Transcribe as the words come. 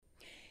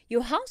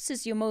Your house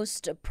is your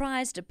most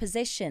prized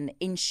possession.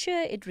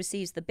 Ensure it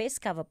receives the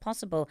best cover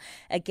possible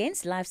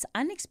against life's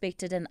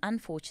unexpected and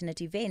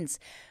unfortunate events.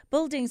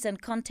 Buildings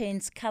and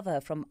contents cover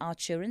from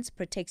Outsurance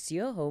protects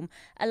your home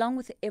along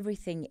with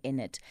everything in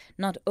it.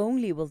 Not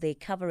only will they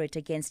cover it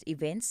against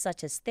events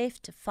such as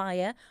theft,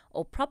 fire,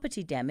 or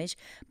property damage,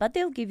 but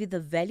they'll give you the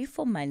value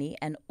for money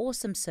and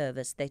awesome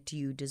service that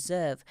you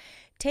deserve.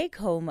 Take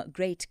home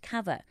great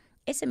cover.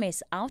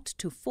 SMS out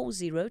to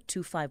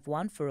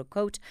 40251 for a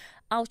quote.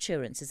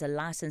 Outsurance is a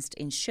licensed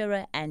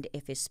insurer and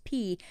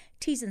FSP.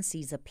 T's and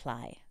C's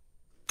apply.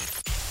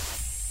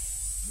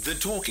 The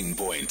Talking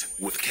Point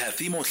with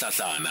Kathy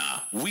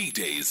Motlatlana.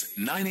 Weekdays,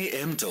 9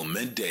 a.m. till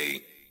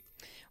midday.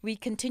 We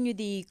continue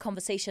the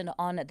conversation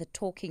on the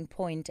Talking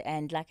Point,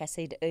 and like I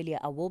said earlier,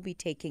 I will be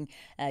taking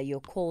your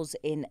calls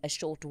in a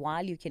short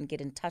while. You can get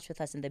in touch with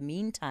us in the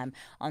meantime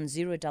on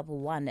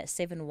 011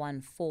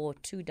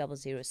 714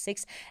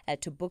 2006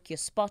 to book your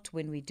spot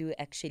when we do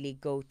actually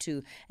go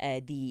to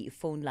the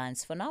phone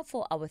lines. For now,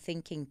 for our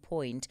Thinking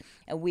Point,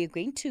 we're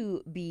going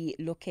to be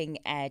looking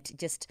at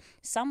just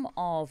some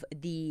of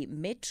the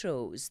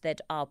metros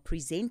that are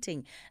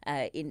presenting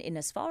in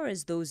as far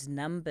as those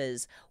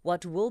numbers,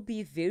 what will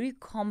be very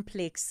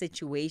complex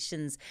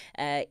situations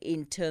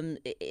in terms,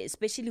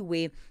 especially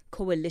where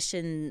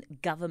coalition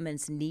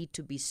governments need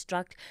to be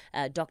struck.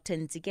 Dr.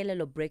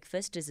 Ntsikelelo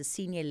Breakfast is a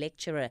senior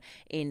lecturer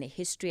in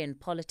history and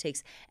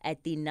politics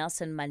at the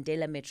Nelson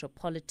Mandela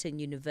Metropolitan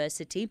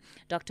University.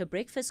 Dr.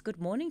 Breakfast,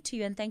 good morning to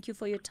you and thank you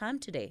for your time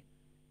today.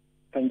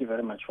 Thank you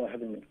very much for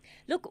having me.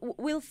 Look,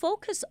 we'll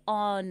focus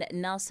on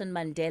Nelson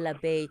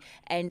Mandela Bay,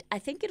 and I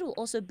think it will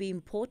also be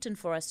important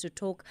for us to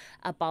talk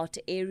about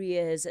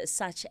areas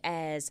such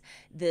as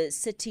the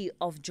city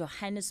of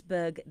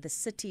Johannesburg, the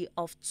city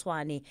of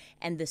Tshwane,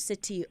 and the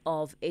city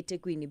of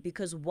eThekwini,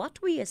 because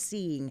what we are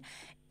seeing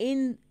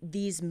in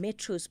these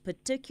metros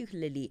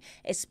particularly,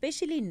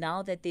 especially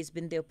now that there's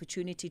been the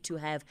opportunity to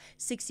have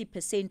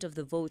 60% of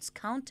the votes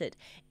counted,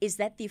 is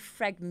that the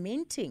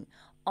fragmenting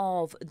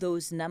of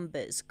those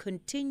numbers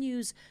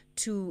continues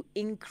to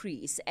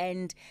increase,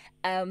 and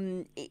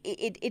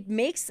it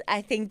makes,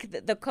 I think,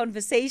 the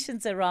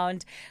conversations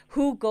around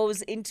who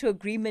goes into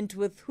agreement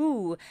with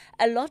who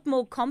a lot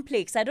more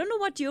complex. I don't know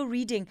what your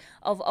reading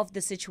of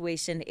the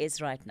situation is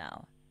right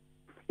now.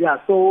 Yeah,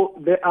 so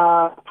there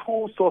are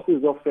two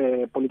sources of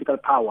political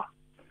power.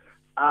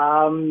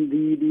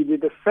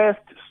 The first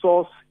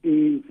source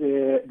is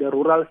the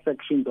rural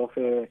sections of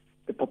the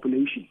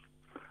population.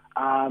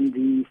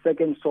 The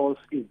second source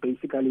is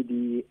basically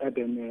the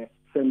urban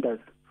centers.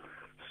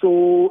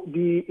 So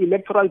the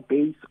electoral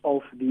base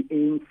of the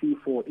ANC,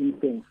 for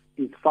instance,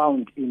 is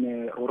found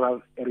in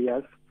rural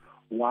areas.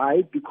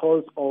 Why?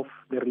 Because of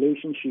the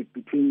relationship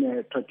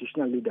between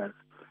traditional leaders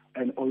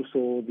and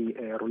also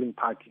the ruling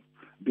party.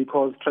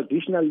 Because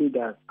traditional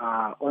leaders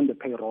are on the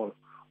payroll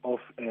of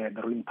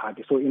the ruling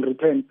party. So in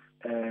return,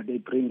 they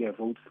bring their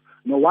votes.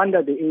 No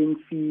wonder the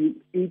ANC,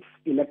 its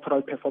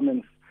electoral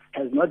performance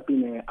has not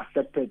been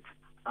affected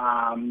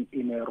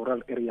in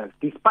rural areas,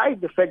 despite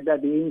the fact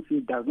that the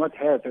ANC does not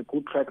have a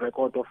good track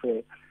record of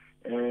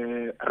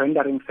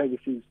rendering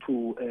services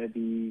to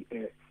the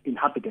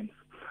inhabitants.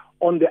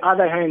 On the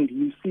other hand,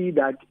 you see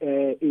that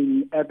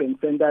in urban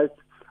centers,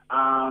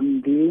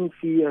 the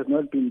ANC has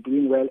not been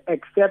doing well,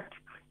 except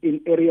in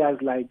areas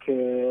like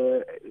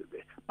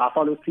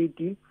Buffalo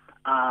City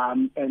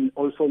and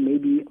also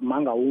maybe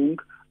Mangaung.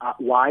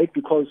 Why?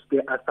 Because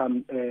there are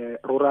some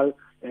rural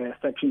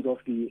sections of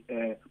the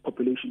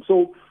population.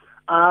 So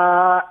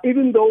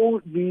even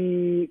though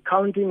the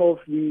counting of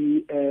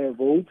the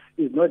votes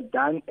is not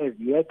done as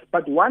yet,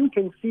 but one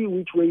can see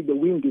which way the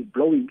wind is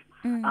blowing.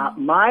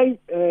 My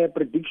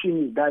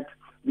prediction is that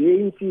the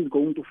ANC is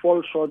going to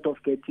fall short of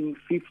getting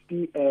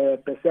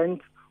 50%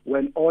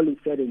 when all is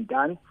said and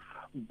done,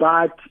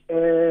 but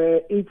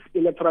its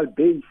electoral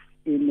base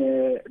in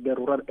the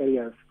rural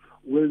areas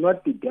will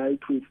not be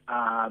dealt with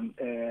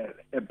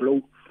a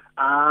blow.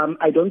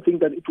 I don't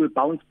think that it will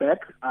bounce back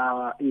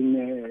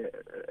in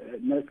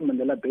Nelson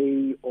Mandela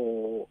Bay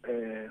or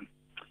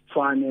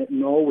Tshwane,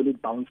 nor will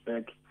it bounce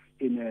back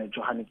in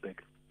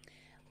Johannesburg.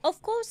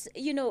 Of course,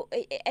 you know,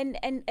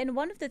 and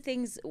one of the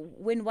things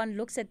when one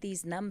looks at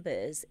these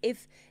numbers,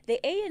 if the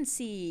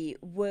ANC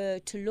were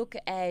to look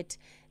at,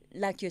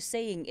 like you're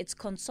saying, it's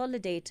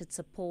consolidated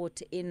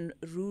support in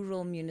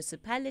rural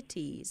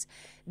municipalities,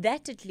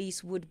 that at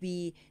least would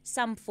be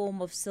some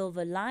form of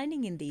silver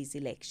lining in these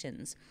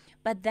elections.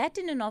 But that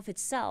in and of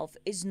itself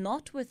is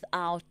not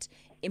without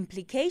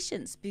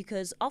implications,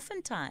 because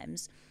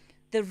oftentimes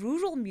the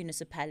rural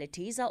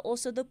municipalities are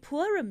also the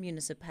poorer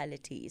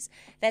municipalities.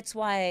 That's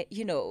why,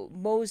 you know,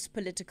 most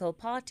political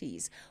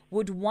parties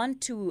would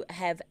want to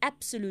have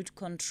absolute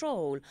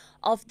control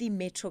of the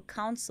metro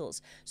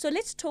councils. So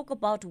let's talk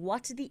about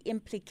what the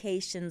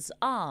implications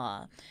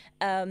are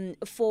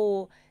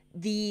for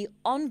the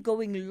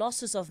ongoing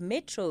losses of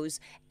metros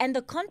and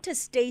the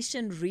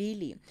contestation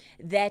really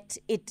that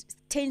it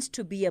tends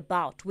to be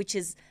about, which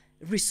is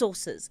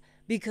resources,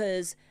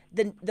 because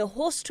the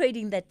horse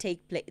trading that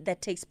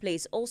takes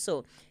place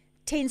also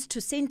tends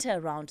to center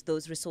around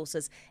those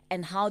resources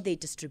and how they're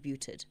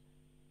distributed.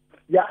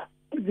 Yeah,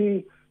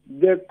 the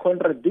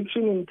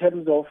contradiction in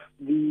terms of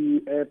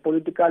the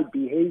political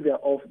behavior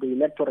of the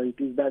electorate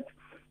is that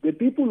the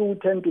people who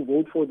tend to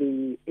vote for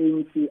the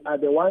ANC are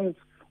the ones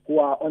who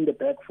are on the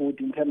back foot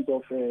in terms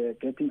of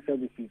getting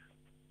services.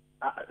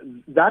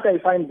 That I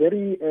find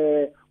very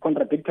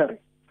contradictory.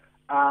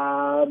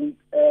 The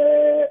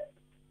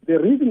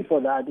reason for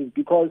that is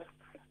because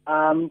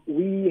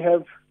we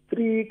have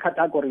three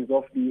categories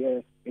of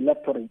the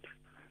electorate.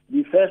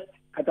 The first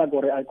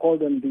category, I call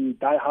them the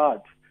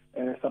die-hard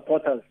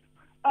supporters.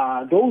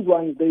 Those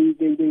ones, they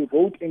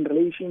vote in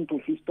relation to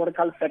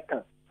historical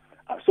factors.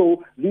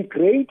 So the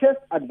greatest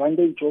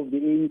advantage of the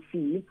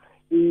ANC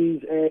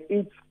is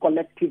its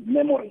collective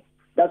memory.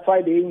 That's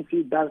why the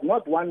ANC does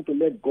not want to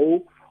let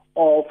go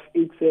of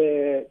its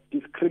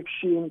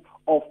description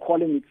of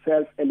calling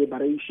itself a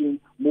liberation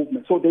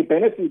movement. So they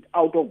benefit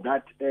out of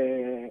that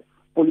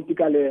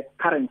political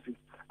currency.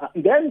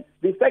 Then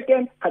the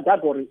second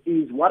category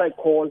is what I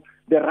call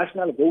the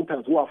rational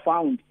voters who are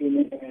found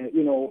in,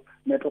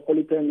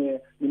 metropolitan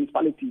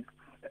municipalities.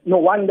 No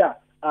wonder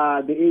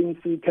the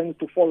ANC tends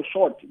to fall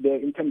short there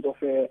in terms of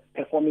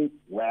performing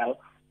well.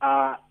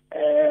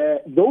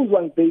 Those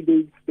ones,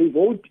 they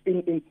vote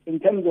in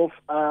terms of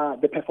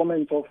the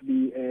performance of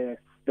the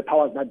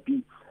powers that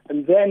be.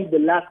 And then the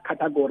last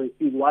category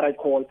is what I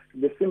call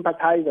the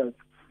sympathizers,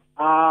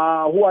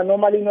 who are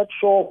normally not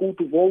sure who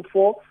to vote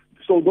for.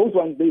 So those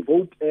ones, they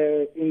vote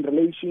in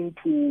relation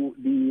to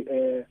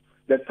the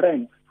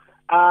trends.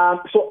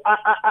 So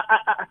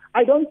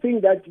I don't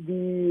think that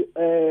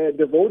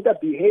the voter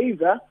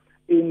behavior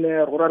in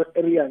rural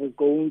areas is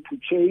going to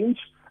change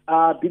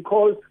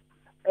because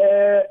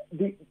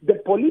the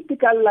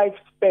political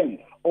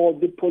lifespan or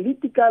the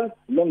political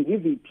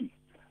longevity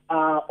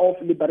of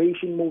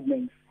liberation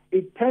movements,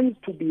 it tends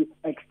to be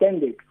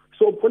extended.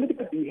 So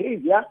political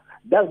behavior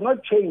does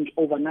not change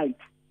overnight.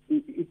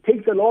 It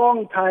takes a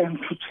long time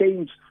to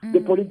change the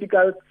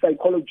political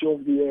psychology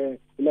of the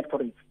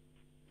electorate.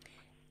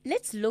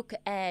 Let's look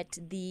at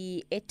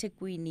the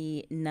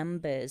eThekwini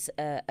numbers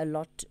a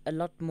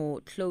lot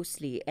more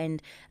closely,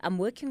 and I'm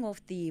working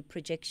off the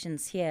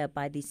projections here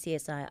by the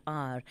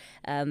CSIR,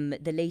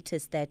 the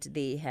latest that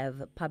they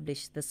have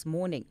published this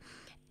morning,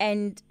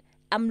 and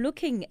I'm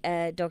looking,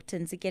 Dr.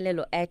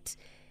 Ntsikelelo, at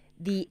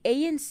the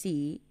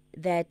ANC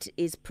that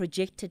is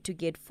projected to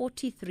get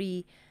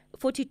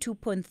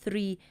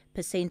 42.3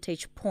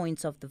 percentage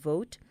points of the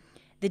vote,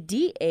 the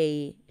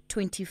DA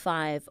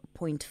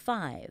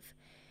 25.5%.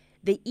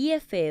 The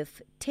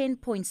EFF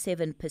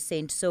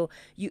 10.7%. So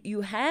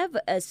you have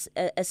a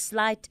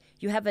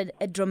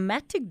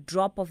dramatic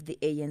drop of the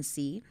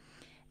ANC,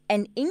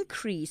 an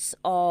increase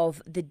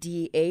of the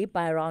DA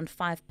by around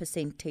 5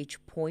 percentage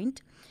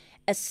point,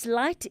 a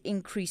slight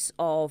increase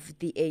of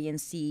the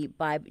ANC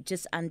by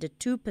just under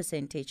 2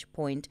 percentage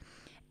point,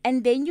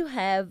 and then you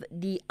have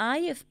the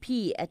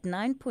IFP at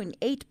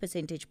 9.8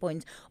 percentage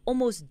points,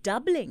 almost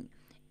doubling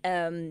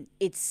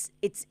its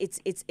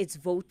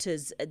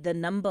voters, the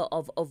number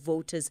of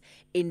voters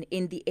in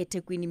the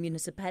eThekwini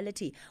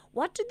municipality.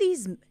 What do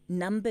these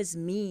numbers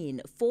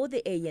mean for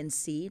the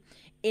ANC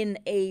in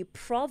a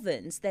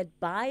province that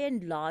by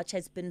and large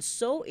has been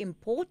so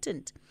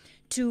important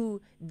to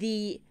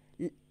the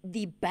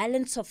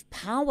balance of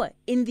power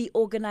in the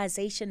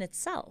organization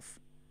itself?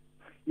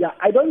 Yeah,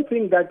 I don't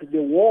think that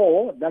the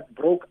war that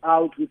broke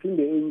out within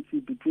the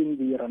ANC between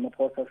the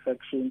Ramaphosa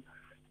section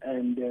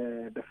and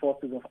the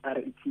forces of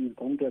RET is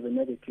going to have a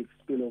negative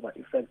spillover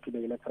effect to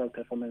the electoral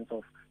performance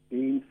of the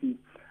ANC.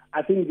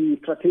 I think the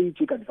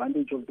strategic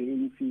advantage of the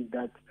ANC is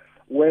that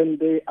when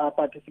they are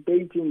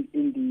participating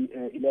in the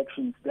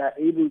elections, they are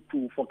able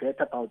to forget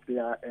about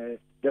their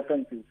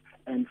differences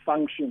and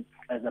function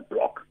as a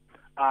bloc.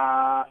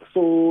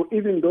 So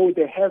even though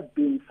there have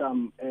been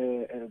some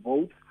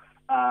votes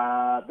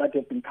that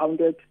have been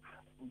counted,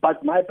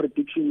 but my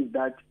prediction is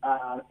that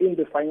in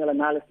the final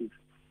analysis,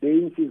 the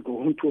ANC is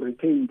going to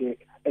retain the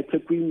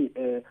eThekwini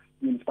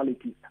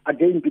municipality,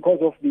 again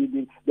because of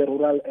the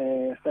rural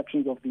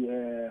sections of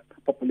the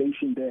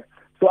population there.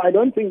 So I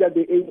don't think that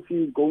the ANC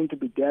is going to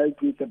be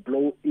dealt with a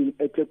blow in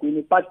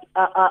eThekwini, but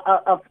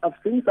I've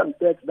seen some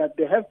stats that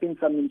there have been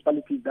some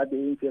municipalities that the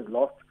ANC has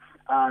lost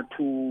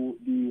to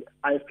the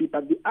IFP.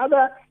 But the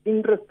other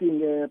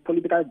interesting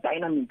political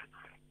dynamic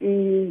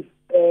is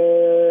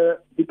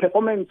the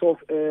performance of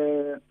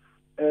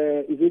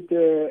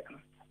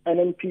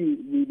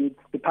NNP,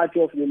 the party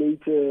of the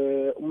late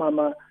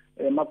Umama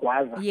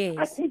Magwaza. Yes.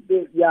 I think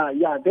they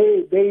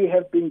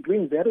have been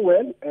doing very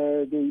well.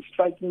 They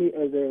strike me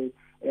as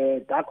a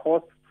dark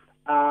horse.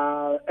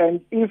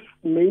 And if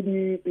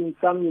maybe in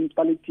some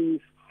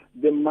municipalities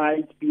there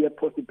might be a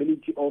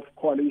possibility of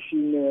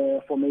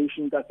coalition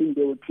formations, I think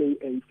they will play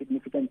a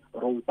significant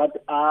role.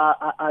 But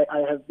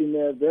I have been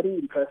very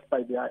impressed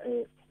by their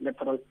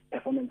electoral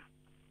performance.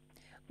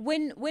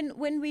 When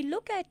we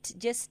look at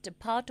just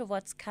part of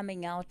what's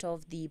coming out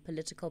of the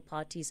political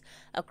parties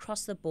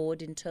across the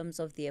board in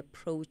terms of the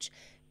approach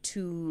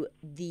to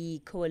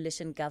the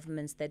coalition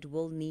governments that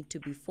will need to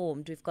be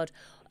formed. We've got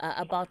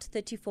about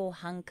 34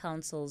 hung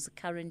councils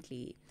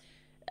currently.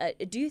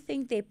 Do you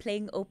think they're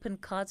playing open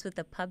cards with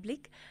the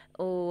public,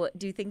 or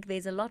do you think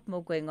there's a lot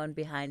more going on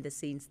behind the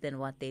scenes than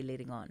what they're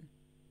letting on?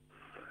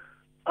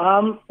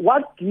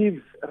 What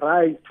gives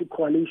rise to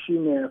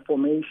coalition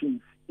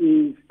formations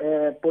is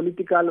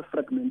political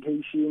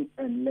fragmentation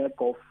and lack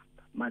of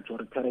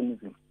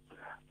majoritarianism.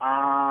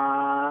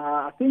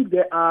 I think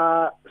there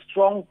are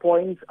strong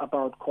points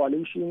about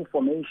coalition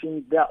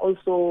formations. There are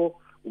also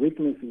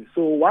weaknesses.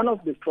 So one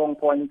of the strong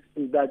points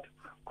is that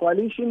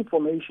coalition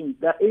formations,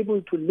 they're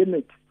able to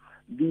limit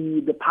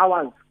the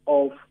powers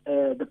of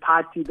the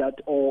party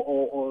that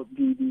or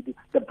the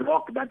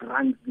bloc that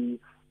runs the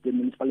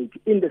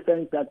municipality, in the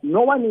sense that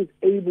no one is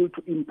able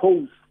to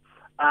impose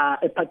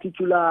a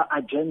particular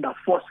agenda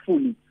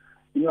forcefully,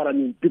 you know what I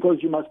mean,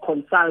 because you must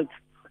consult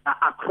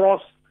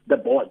across the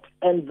board,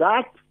 and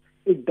that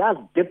it does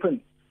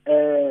deepen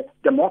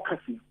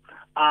democracy.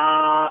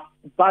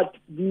 But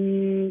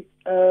the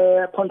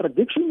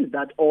contradiction is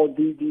that, or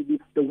the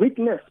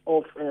weakness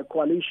of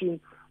coalition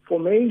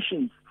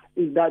formations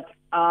is that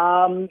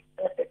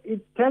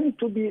it tends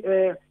to be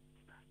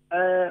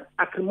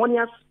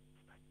acrimonious.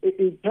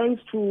 It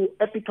tends to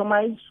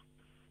epitomize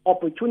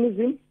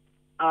opportunism.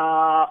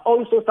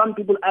 Also, some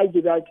people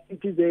argue that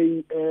it is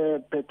a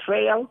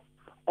betrayal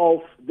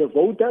of the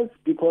voters,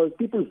 because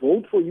people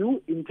vote for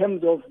you in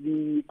terms of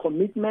the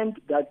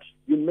commitment that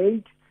you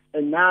made,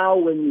 and now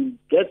when you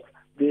get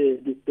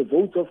the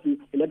votes of the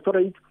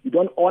electorate, you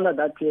don't honor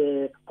that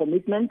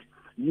commitment.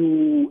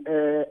 You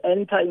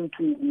enter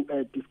into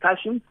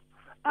discussions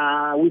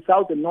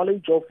without the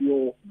knowledge of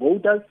your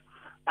voters.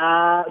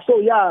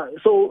 So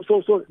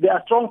there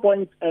are strong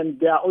points and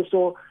there are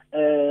also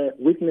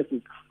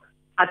weaknesses.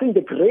 I think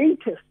the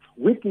greatest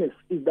weakness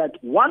is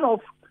that one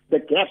of the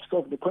gaps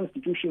of the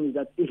Constitution is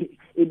that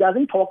it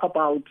doesn't talk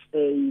about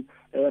a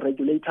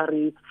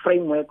regulatory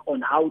framework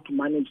on how to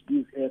manage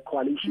these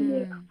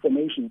coalition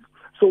formations.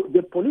 So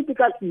the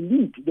political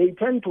elite, they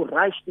tend to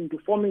rush into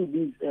forming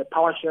these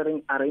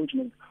power-sharing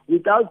arrangements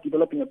without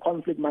developing a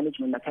conflict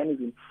management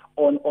mechanism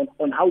on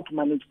how to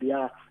manage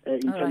their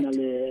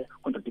internal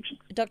contradictions.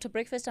 Dr.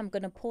 Breakfast, I'm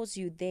going to pause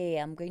you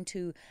there. I'm going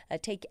to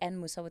take Ann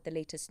Musa with the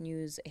latest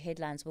news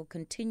headlines. We'll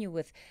continue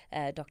with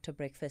Dr.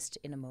 Breakfast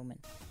in a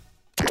moment.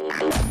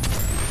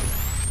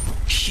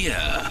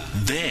 Here,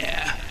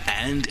 there,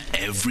 and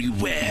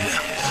everywhere.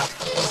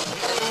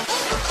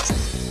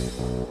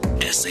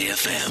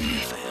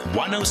 SAFM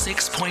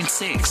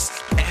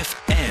 106.6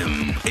 FM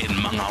in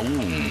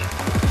Mangaung.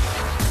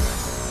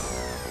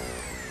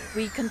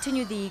 We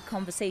continue the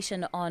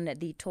conversation on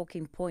the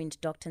talking point.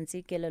 Dr.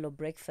 Ntsikelelo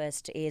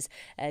Breakfast is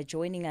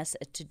joining us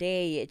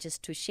today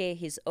just to share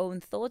his own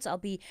thoughts. I'll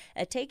be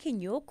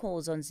taking your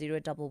calls on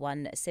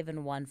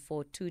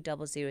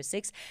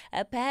 011-714-2006.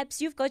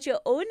 Perhaps you've got your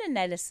own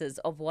analysis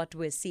of what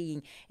we're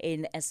seeing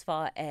in as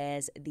far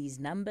as these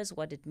numbers,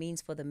 what it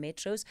means for the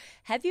metros.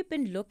 Have you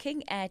been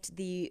looking at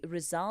the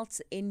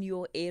results in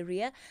your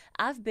area?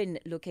 I've been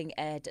looking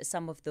at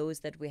some of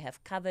those that we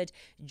have covered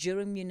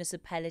during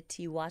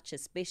Municipality Watch,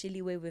 especially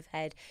where we've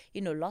had,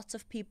 lots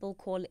of people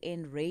call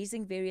in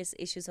raising various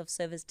issues of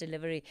service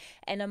delivery.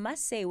 And I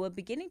must say, we're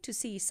beginning to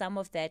see some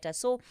of that. I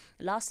saw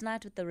last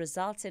night with the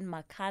results in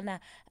Makhana,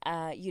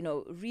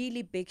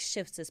 really big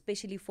shifts,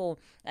 especially for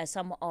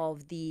some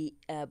of the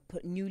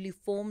newly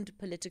formed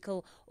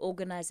political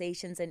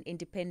organizations and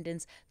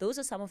independents. Those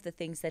are some of the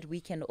things that we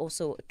can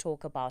also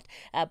talk about.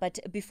 But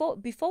before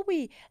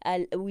we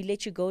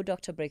let you go,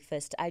 Dr.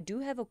 Breakfast, I do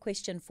have a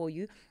question for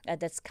you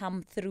that's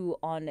come through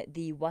on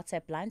the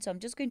WhatsApp line. So I'm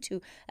just going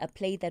to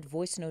play that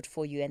voice note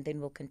for you, and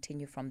then we'll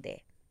continue from there.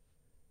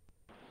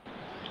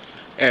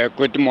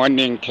 Good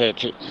morning,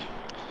 Katie.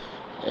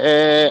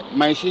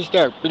 My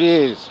sister,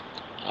 please,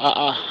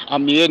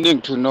 I'm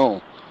yearning to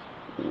know.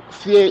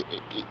 See,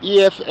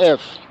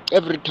 EFF,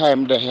 every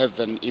time they have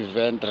an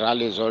event,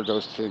 rallies, all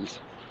those things,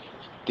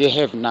 they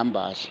have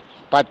numbers.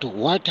 But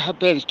what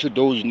happens to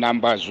those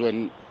numbers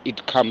when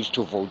it comes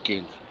to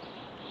voting?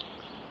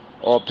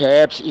 Or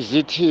perhaps is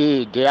it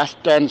their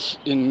stance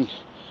in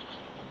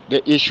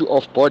the issue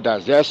of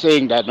borders? They're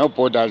saying that no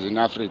borders in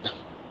Africa.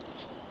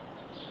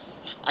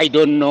 I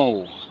don't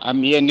know.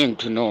 I'm yearning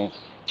to know.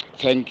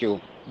 Thank you.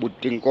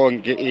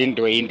 Butinkonge in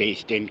the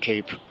Eastern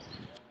Cape.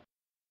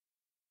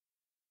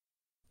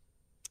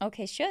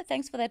 Okay, sure.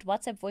 Thanks for that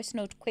WhatsApp voice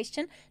note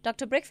question.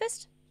 Dr.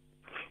 Breakfast?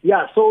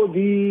 Yeah, so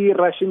the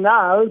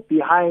rationale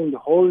behind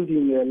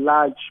holding a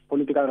large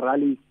political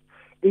rallies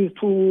is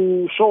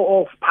to show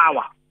off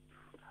power.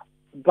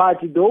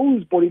 But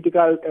those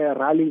political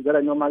rallies that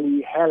are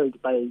normally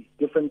held by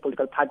different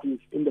political parties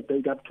in the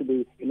build-up to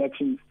the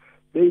elections,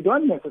 they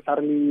don't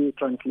necessarily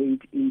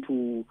translate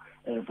into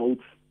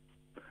votes.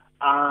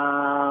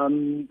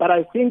 But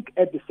I think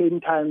at the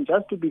same time,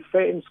 just to be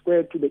fair and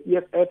square to the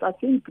EFF, I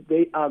think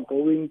they are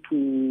going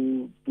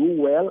to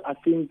do well. I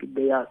think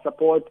their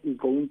support is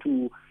going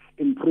to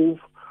improve,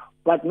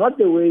 but not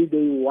the way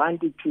they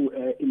wanted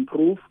to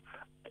improve.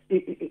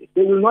 they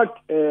will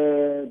not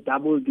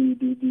double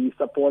the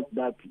support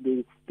that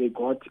they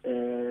got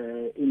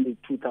in the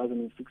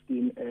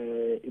 2016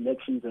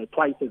 elections,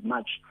 twice as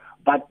much,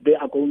 but they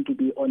are going to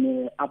be on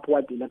an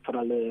upward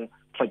electoral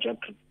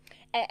trajectory.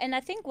 And I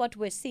think what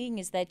we're seeing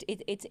is that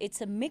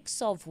it's a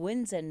mix of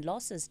wins and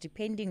losses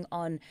depending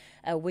on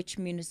which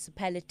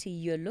municipality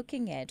you're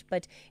looking at.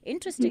 But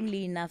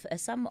interestingly enough,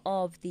 some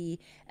of the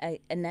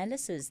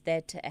analysis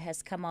that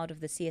has come out of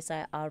the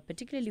CSIR,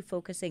 particularly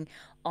focusing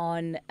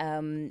on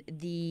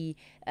the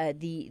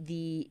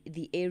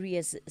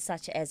areas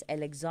such as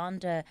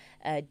Alexander,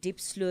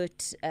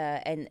 Diepsloot,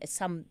 and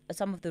some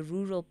of the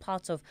rural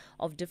parts of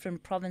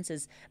different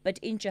provinces. But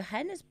in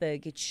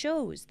Johannesburg, it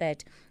shows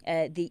that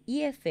the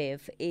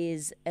EFF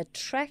is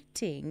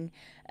attracting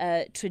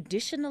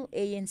traditional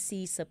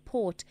ANC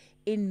support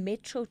in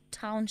metro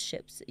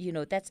townships.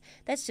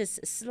 That's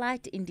just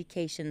slight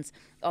indications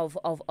of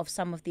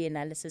some of the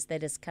analysis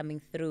that is coming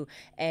through,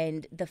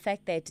 and the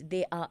fact that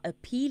they are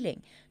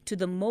appealing to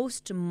the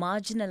most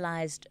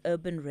marginalized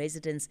urban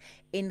residents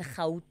in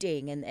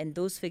Gauteng, and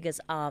those figures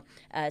are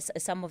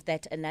some of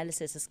that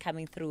analysis is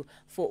coming through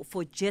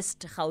for just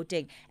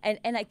Gauteng,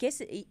 and I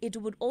guess it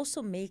would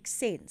also make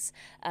sense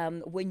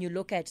when you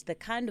look at the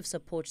kind of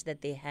support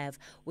that they have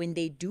when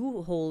they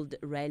do hold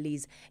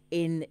rallies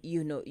in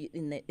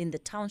the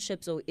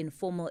townships or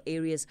informal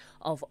areas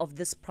of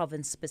this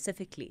province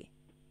specifically.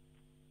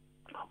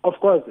 Of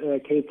course,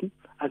 Katie,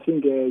 I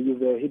think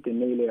you've hit the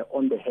nail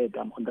on the head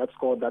on that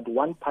score, that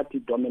one-party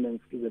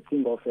dominance is a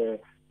thing of the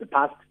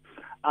past.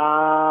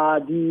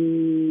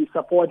 The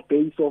support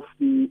base of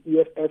the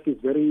EFF is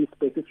very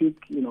specific.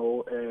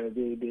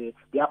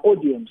 Their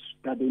audience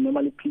that they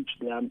normally pitch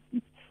their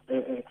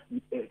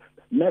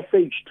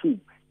message to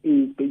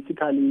is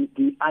basically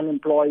the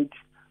unemployed,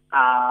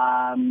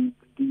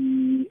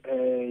 the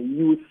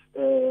youth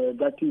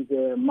that is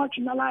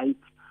marginalized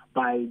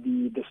by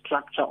the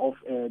structure of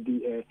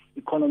the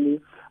economy.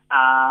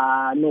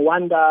 No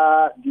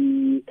wonder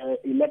the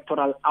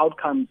electoral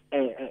outcomes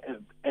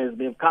as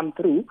they've come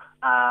through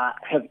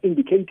have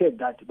indicated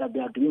that they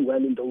are doing well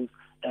in those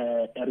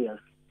areas.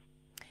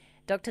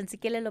 Dr.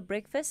 Ntsikelelo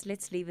Breakfast,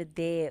 let's leave it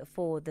there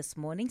for this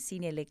morning.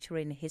 Senior lecturer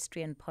in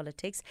history and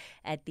politics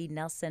at the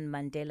Nelson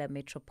Mandela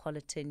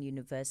Metropolitan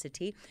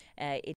University.